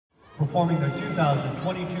performing their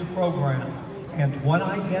 2022 program, And When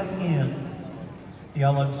I Get In. The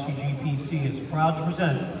LMCGPC is proud to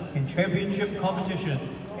present in championship competition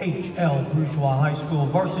H.L. Bourgeois High School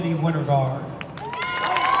Varsity Winter Guard.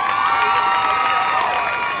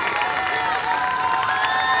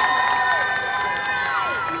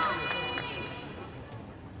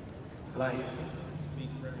 Life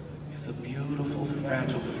is a beautiful,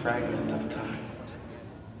 fragile fragment of time.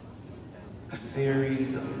 A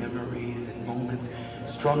series of memories and moments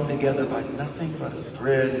strung together by nothing but a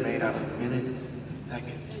thread made out of minutes and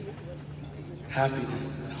seconds.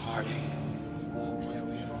 Happiness and heartache.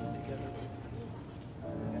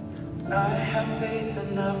 I have faith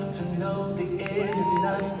enough to know the end is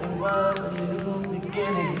nothing but a new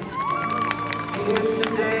beginning. Here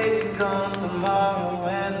today and gone tomorrow,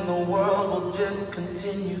 and the world will just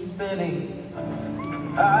continue spinning.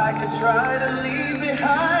 I could try to leave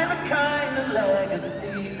behind the kind of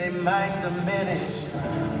legacy they might diminish,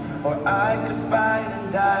 or I could fight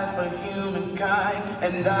and die for humankind,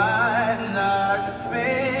 and I'm not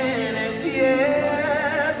finished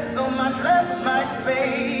yet. Though my flesh might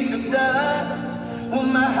fade to dust, will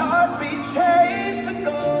my heart be changed to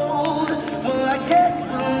gold? Well, I guess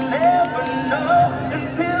we'll never know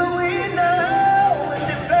until we know.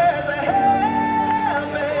 And if there's a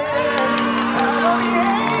heaven, I know the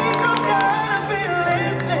angels gotta be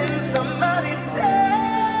listening. Somebody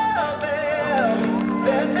tell them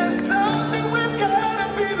that there's something we've gotta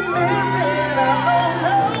be missing. I don't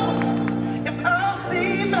know if I'll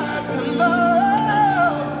see my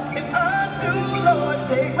tomorrow. If I do, Lord,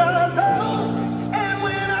 take my soul. And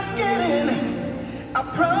when I get in, I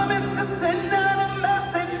promise to send out a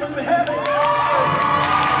message from heaven.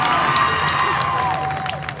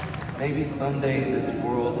 Maybe someday this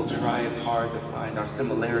world will try as hard to find our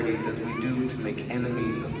similarities as we do to make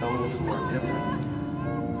enemies of those who are different.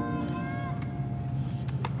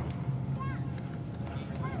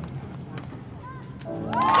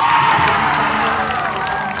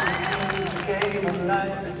 The game of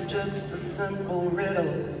life is just a simple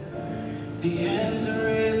riddle. The answer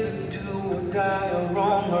isn't do or die or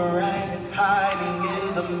wrong or right, it's hiding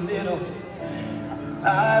in the middle.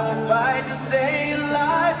 I will fight to stay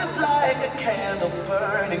alive, just like a candle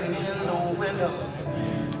burning in the window.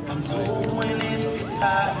 I'm told when it's your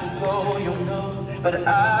time to go, you'll know, but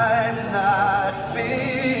I'm not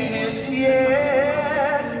finished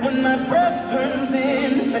yet. When my breath turns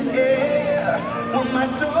into air, will my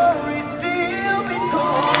story still be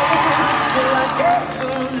told? Well, I guess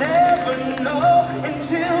we'll never know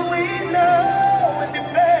until we know. And if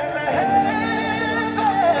there's a heaven,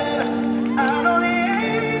 I know the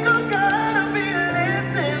angels gotta be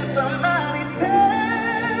listening. Somebody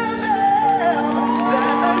tell them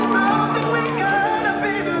that there's something we gotta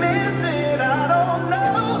be missing. I don't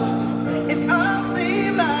know if I'll see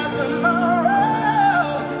my tomorrow.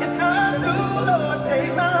 If I do, Lord,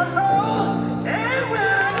 take my soul. And when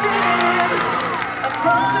I get in, I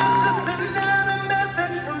promise to send out a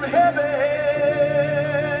message from heaven.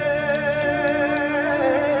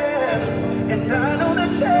 And I know the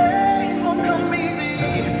change won't come easy,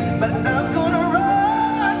 but I'm gonna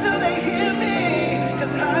run till they hear me.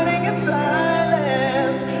 'Cause hiding in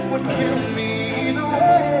silence would kill me either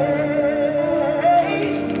way.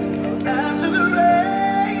 After the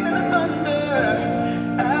rain and the thunder,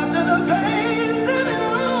 after the pain's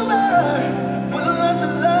over, we'll learn to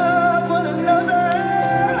love one another.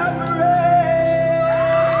 I pray.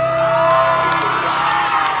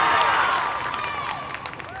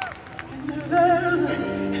 And if there's a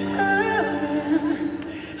heaven,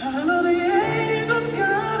 I know the angels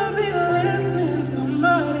gotta be listening.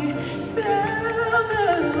 Somebody tell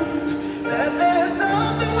them that there's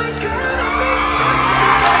something we gotta be missing.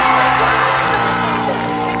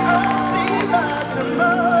 If I see my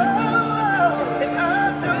tomorrow, if I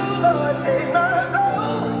do, Lord, take my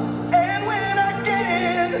soul. And when I get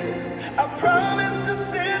in, I promise to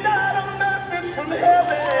send out a message from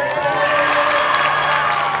heaven.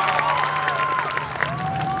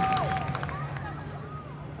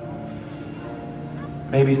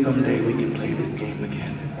 Maybe someday we can play this game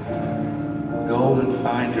again. Go and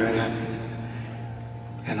find your happiness,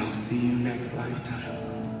 and I'll see you next lifetime.